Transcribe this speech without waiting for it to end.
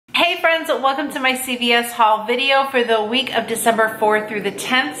friends, welcome to my CVS haul video for the week of December 4th through the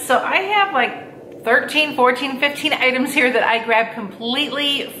 10th. So I have like 13, 14, 15 items here that I grabbed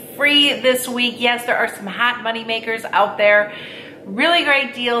completely free this week. Yes, there are some hot money makers out there. Really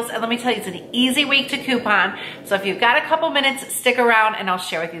great deals, and let me tell you, it's an easy week to coupon. So if you've got a couple minutes, stick around and I'll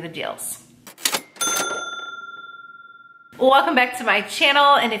share with you the deals. Welcome back to my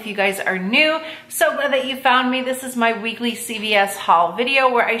channel, and if you guys are new, so glad that you found me. This is my weekly CVS haul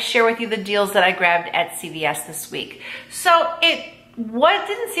video where I share with you the deals that I grabbed at CVS this week. So what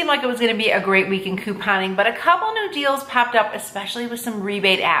didn't seem like it was going to be a great week in couponing, but a couple new deals popped up, especially with some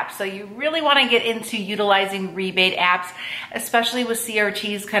rebate apps. So you really want to get into utilizing rebate apps, especially with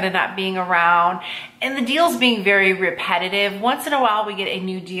CRTs kind of not being around and the deals being very repetitive. Once in a while we get a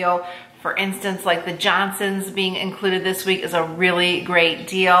new deal. For instance, like the Johnsons being included this week is a really great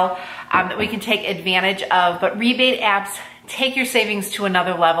deal that we can take advantage of. But rebate apps take your savings to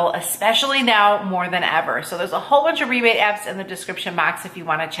another level, especially now more than ever. So there's a whole bunch of rebate apps in the description box if you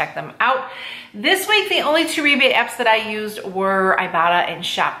want to check them out. This week, the only two rebate apps that I used were IBOTTA and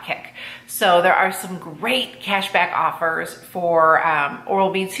Shopkick. So there are some great cashback offers for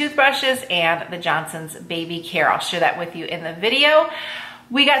Oral-B toothbrushes and the Johnson's Baby Care. I'll share that with you in the video.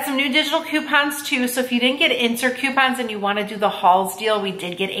 We got some new digital coupons too, so if you didn't get insert coupons and you want to do the hauls deal, we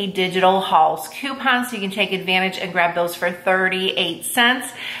did get a digital hauls coupon, so you can take advantage and grab those for 38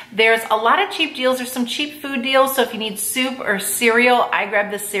 cents. There's a lot of cheap deals. There's some cheap food deals, so if you need soup or cereal, I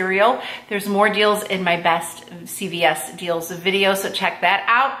grabbed the cereal. There's more deals in my best CVS deals video, so check that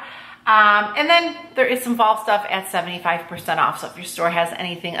out. And then there is some fall stuff at 75% off. So if your store has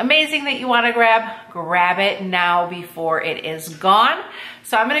anything amazing that you want to grab it now before it is gone.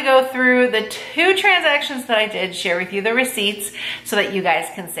 So I'm going to go through the two transactions that I did, share with you the receipts so that you guys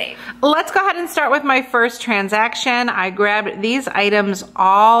can save. Let's go ahead and start with my first transaction. I grabbed these items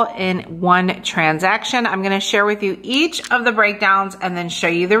all in one transaction. I'm going to share with you each of the breakdowns and then show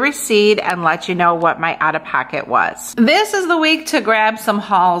you the receipt and let you know what my out-of-pocket was. This is the week to grab some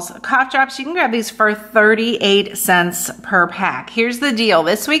Halls cough drops. You can grab these for 38 cents per pack. Here's the deal.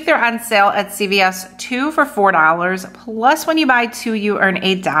 This week they're on sale at CVS, 2 for $4, plus when you buy 2, you earn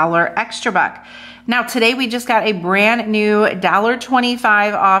 $1 extra buck. Now today we just got a brand new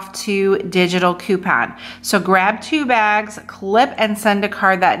 $1.25 off 2 digital coupon. So grab 2 bags, clip and send to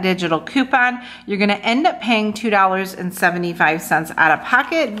card that digital coupon. You're gonna end up paying $2.75 out of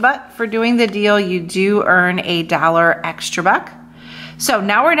pocket, but for doing the deal, you do earn $1 extra buck. So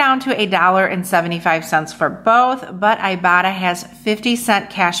now we're down to $1.75 for both, but IBOTTA has 50-cent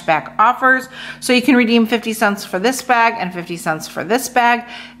cashback offers. So you can redeem 50 cents for this bag and 50 cents for this bag,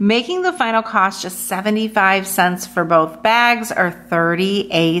 making the final cost just 75 cents for both bags, or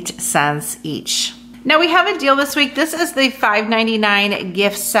 38 cents each. Now we have a deal this week. This is the $5.99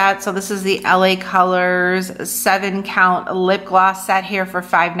 gift set. So this is the LA Colors 7-count lip gloss set here for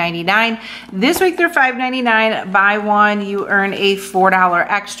 $5.99. This week they're $5.99. Buy one, you earn a $4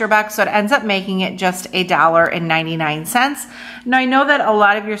 extra buck. So it ends up making it just $1.99. Now I know that a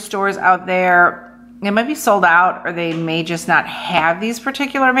lot of your stores out there, they might be sold out, or they may just not have these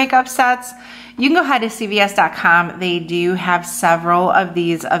particular makeup sets. You can go ahead to CVS.com. They do have several of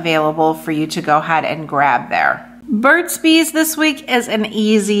these available for you to go ahead and grab there. Burt's Bees this week is an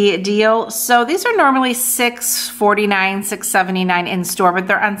easy deal. So these are normally $6.49, $6.79 in store, but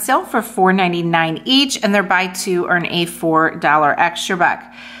they're on sale for $4.99 each, and they're buy 2, earn a $4 extra buck.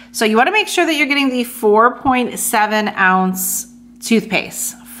 So you want to make sure that you're getting the 4.7 ounce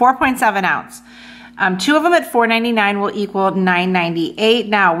toothpaste, 4.7 ounce. 2 of them at $4.99 will equal $9.98.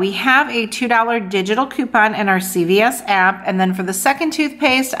 Now we have a $2 digital coupon in our CVS app, and then for the second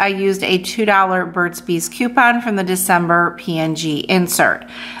toothpaste, I used a $2 Burt's Bees coupon from the December P&G insert.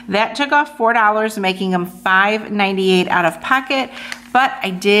 That took off $4, making them $5.98 out of pocket, but I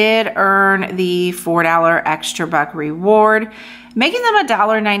did earn the $4 extra buck reward, making them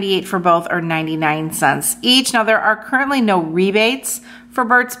 $1.98 for both, or 99 cents each. Now there are currently no rebates for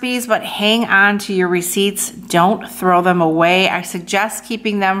Burt's Bees, but hang on to your receipts. Don't throw them away. I suggest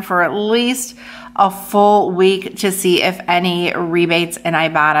keeping them for at least a full week to see if any rebates in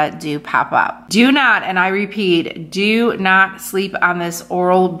IBOTTA do pop up. Do not, and I repeat, do not sleep on this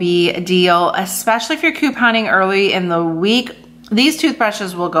Oral-B deal, especially if you're couponing early in the week. These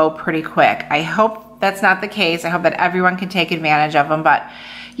toothbrushes will go pretty quick. I hope that's not the case. I hope that everyone can take advantage of them, but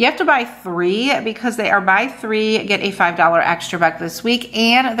you have to buy 3 because they are buy 3, get a $5 extra buck this week,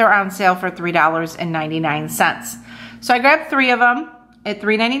 and they're on sale for $3.99. So I grabbed 3 of them at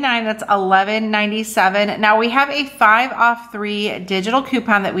 $3.99. That's $11.97. Now we have a 5 off 3 digital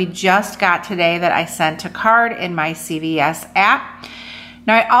coupon that we just got today that I sent to card in my CVS app.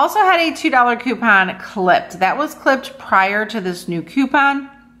 Now I also had a $2 coupon clipped. That was clipped prior to this new coupon.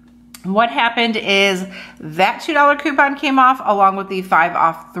 What happened is that $2 coupon came off along with the 5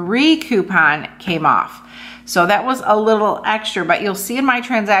 off 3 coupon came off. So that was a little extra, but you'll see in my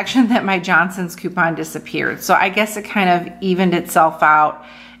transaction that my Johnson's coupon disappeared. So I guess it kind of evened itself out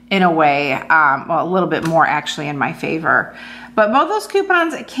in a way, well, a little bit more actually in my favor. But both those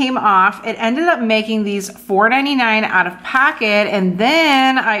coupons came off. It ended up making these $4.99 out of pocket, and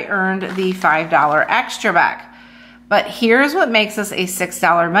then I earned the $5 extra back. But here's what makes this a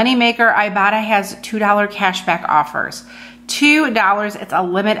 $6 moneymaker. IBOTTA has $2 cashback offers. $2, it's a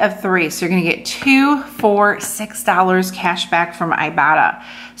limit of 3. So you're gonna get 2 for $6 cash back from IBOTTA.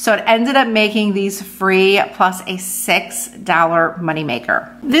 So it ended up making these free plus a $6 moneymaker.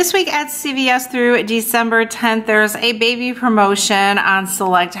 This week at CVS through December 10th, there's a baby promotion on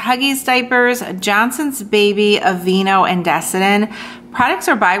select Huggies diapers, Johnson's Baby, Aveeno, and Desitin. Products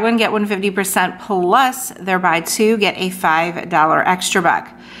are buy one, get one 50% plus they're buy two, get a $5 extra buck.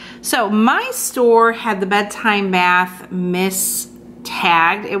 So my store had the bedtime bath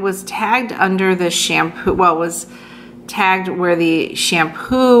mis-tagged. It was tagged under the shampoo, well, it was tagged where the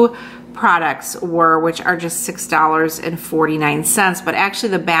shampoo products were, which are just $6.49, but actually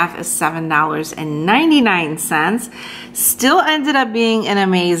the bath is $7.99. Still ended up being an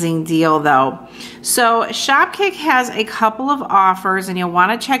amazing deal though. So Shopkick has a couple of offers, and you'll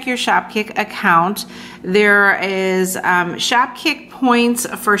want to check your Shopkick account. There is Shopkick points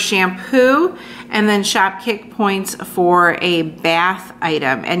for shampoo, and then Shopkick points for a bath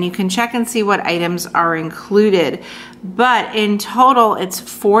item, and you can check and see what items are included. But in total, it's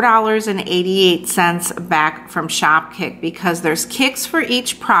 $4.88 back from Shopkick, because there's kicks for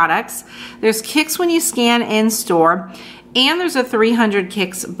each product. There's kicks when you scan in store, and there's a 300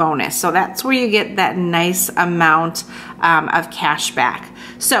 kicks bonus. So that's where you get that nice amount of cash back.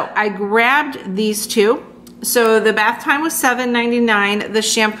 So I grabbed these two. So the bath time was $7.99. The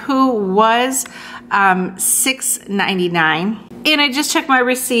shampoo was $6.99. And I just checked my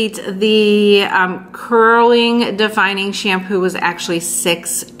receipt. The curling defining shampoo was actually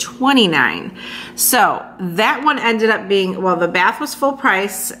 $6.29. So that one ended up being, well, the bath was full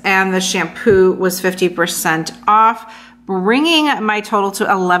price and the shampoo was 50% off, bringing my total to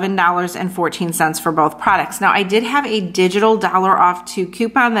 $11.14 for both products. Now I did have a digital $1 off 2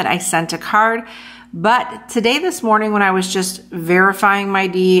 coupon that I sent a card. But today, this morning, when I was just verifying my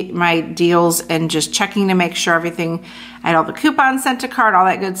deals and just checking to make sure everything, I had all the coupons sent to card, all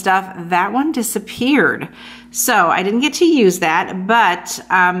that good stuff, that one disappeared. So I didn't get to use that, but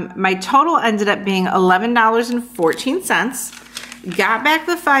my total ended up being $11.14. Got back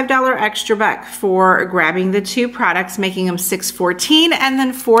the $5 extra buck for grabbing the 2 products, making them $6.14, and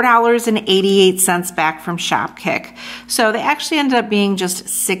then $4.88 back from Shopkick. So they actually ended up being just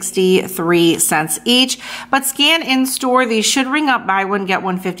 63 cents each. But scan in store, these should ring up buy one, get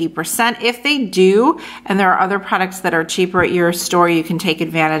one 50%. If they do, and there are other products that are cheaper at your store, you can take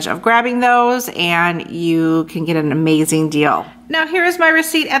advantage of grabbing those and you can get an amazing deal. Now here's my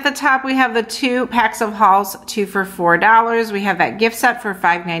receipt. At the top we have the 2 packs of Halls, 2 for $4. We have that gift set for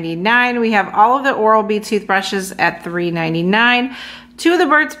 $5.99. We have all of the Oral-B toothbrushes at $3.99. 2 of the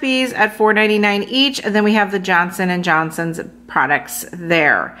Burt's Bees at $4.99 each, and then we have the Johnson & Johnson's products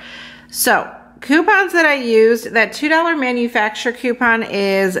there. So coupons that I used, that $2 manufacturer coupon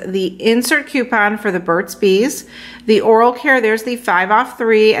is the insert coupon for the Burt's Bees. The oral care, there's the 5 off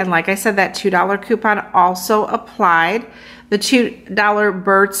 3, and like I said, that $2 coupon also applied. The $2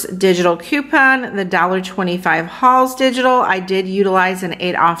 Burt's digital coupon, the $1.25 Halls digital. I did utilize an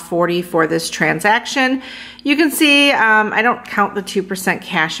 8 off 40 for this transaction. You can see I don't count the 2%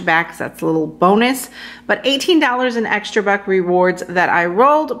 cash back because that's a little bonus, but $18 in extra buck rewards that I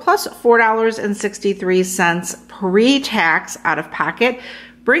rolled, plus $4.63 pre-tax out of pocket,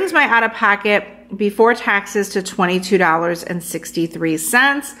 brings my out of pocket before taxes to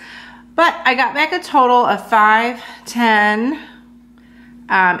 $22.63. But I got back a total of $5, $10,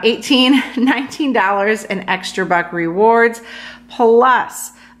 $18, $19 in extra buck rewards,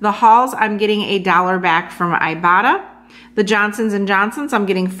 plus the Halls, I'm getting a $1 back from IBOTTA. The Johnson's & Johnson's, I'm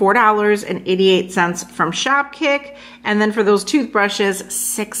getting $4.88 from Shopkick. And then for those toothbrushes,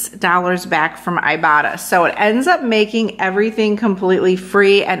 $6 back from IBOTTA. So it ends up making everything completely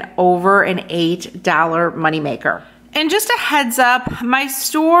free and over an $8 moneymaker. And just a heads up, my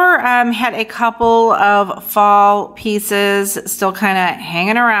store had a couple of fall pieces still kind of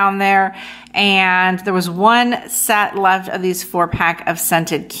hanging around there. And there was one set left of these 4-pack of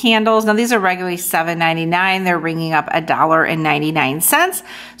scented candles. Now these are regularly $7.99. They're ringing up $1.99.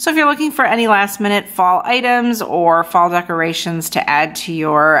 So if you're looking for any last minute fall items or fall decorations to add to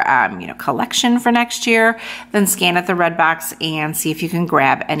your collection for next year, then scan at the red box and see if you can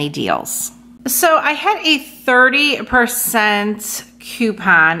grab any deals. So I had a 30%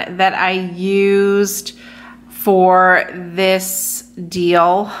 coupon that I used for this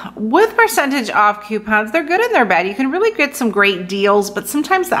deal. With percentage off coupons, they're good and they're bad. You can really get some great deals, but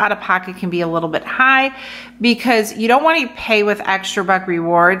sometimes the out-of-pocket can be a little bit high because you don't want to pay with extra buck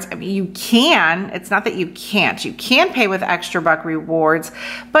rewards. I mean, you can. It's not that you can't. You can pay with extra buck rewards,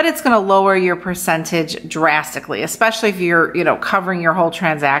 but it's going to lower your percentage drastically, especially if you're, covering your whole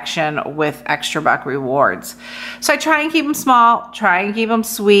transaction with extra buck rewards. So I try and keep them small, try and keep them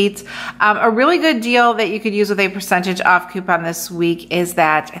sweet. A really good deal that you could use with a percentage off coupon this week is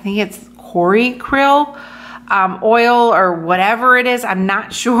that I think it's Cory Krill oil or whatever it is. I'm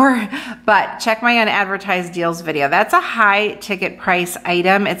not sure, but check my unadvertised deals video. That's a high ticket price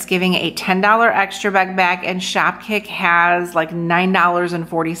item. It's giving a $10 extra back, and Shopkick has like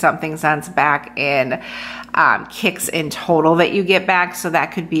 $9.40 something back in kicks in total that you get back. So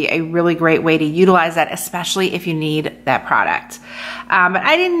that could be a really great way to utilize that, especially if you need that product. But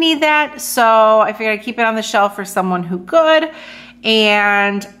I didn't need that, so I figured I'd keep it on the shelf for someone who could.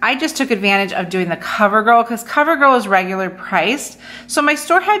 And I just took advantage of doing the CoverGirl because CoverGirl is regular priced. So my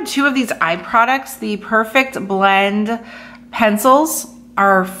store had 2 of these eye products. The Perfect Blend pencils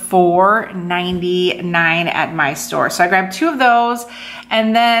are $4.99 at my store. So I grabbed 2 of those.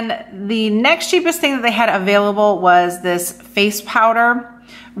 And then the next cheapest thing that they had available was this face powder,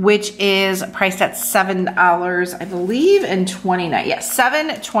 which is priced at $7, I believe, and 29. Yes,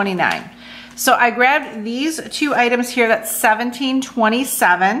 $7.29. So I grabbed these 2 items here. That's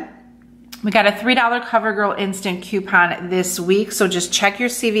 $17.27. We got a $3 CoverGirl instant coupon this week, so just check your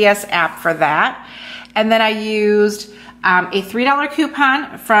CVS app for that. And then I used a $3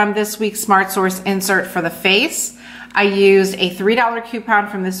 coupon from this week's Smart Source insert for the face. I used a $3 coupon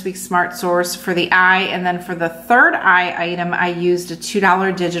from this week's Smart Source for the eye, and then for the third eye item, I used a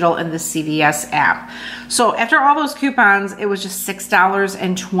 $2 digital in the CVS app. So after all those coupons, it was just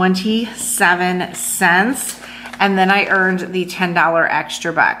 $6.27, and then I earned the $10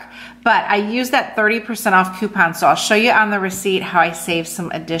 extra buck. But I used that 30% off coupon, so I'll show you on the receipt how I saved some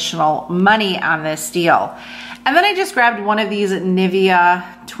additional money on this deal. And then I just grabbed one of these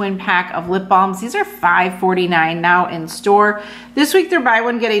Nivea twin pack of lip balms. These are $5.49 now in store. This week they're buy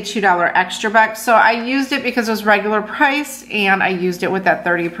one, get a $2 extra buck. So I used it because it was regular price, and I used it with that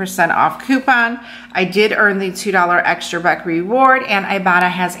 30% off coupon. I did earn the $2 extra buck reward, and IBOTTA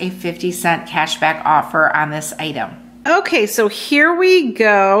has a 50-cent cashback offer on this item. Okay, so here we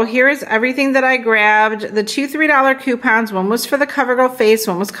go. Here is everything that I grabbed. The 2 $3 coupons, one was for the CoverGirl face,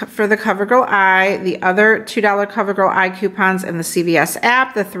 one was for the CoverGirl eye, the other $2 CoverGirl eye coupons in the CVS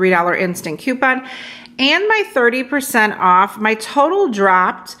app, the $3 instant coupon, and my 30% off. My total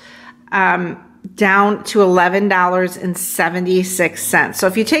dropped down to $11.76. So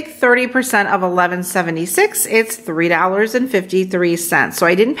if you take 30% of $11.76, it's $3.53. So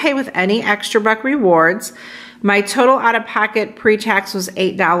I didn't pay with any extra buck rewards. My total out-of-pocket pre-tax was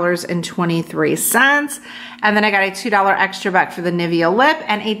 $8.23. And then I got a $2 extra buck for the Nivea lip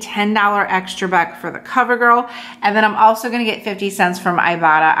and a $10 extra buck for the CoverGirl. And then I'm also gonna get 50 cents from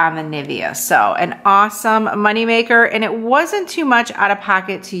IBOTTA on the Nivea. So an awesome moneymaker, and it wasn't too much out of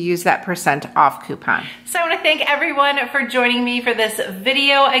pocket to use that percent off coupon. So I wanna thank everyone for joining me for this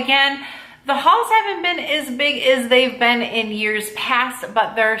video again. The hauls haven't been as big as they've been in years past,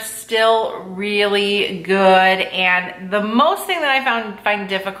 but they're still really good. And the most thing that I find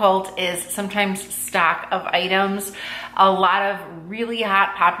difficult is sometimes stock of items. A lot of really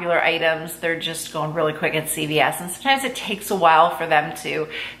hot, popular items, they're just going really quick at CVS. And sometimes it takes a while for them to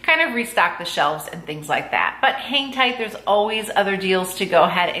kind of restock the shelves and things like that. But hang tight, there's always other deals to go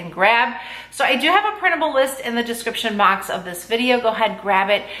ahead and grab. So I do have a printable list in the description box of this video. Go ahead, grab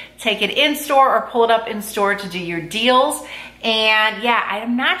it, take it in store or pull it up in store to do your deals. And yeah,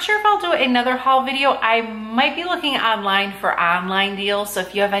 I'm not sure if I'll do another haul video. I might be looking online for online deals. So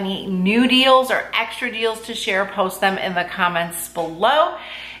if you have any new deals or extra deals to share, post them in the comments below.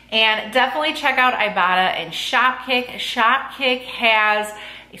 And definitely check out IBOTTA and Shopkick. Shopkick has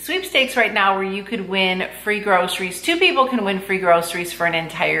a sweepstakes right now where you could win free groceries. 2 people can win free groceries for an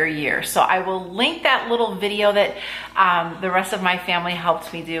entire year. So I will link that little video that the rest of my family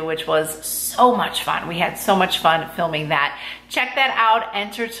helped me do, which was so much fun. We had so much fun filming that. Check that out,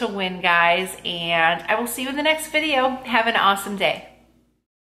 enter to win, guys, and I will see you in the next video. Have an awesome day.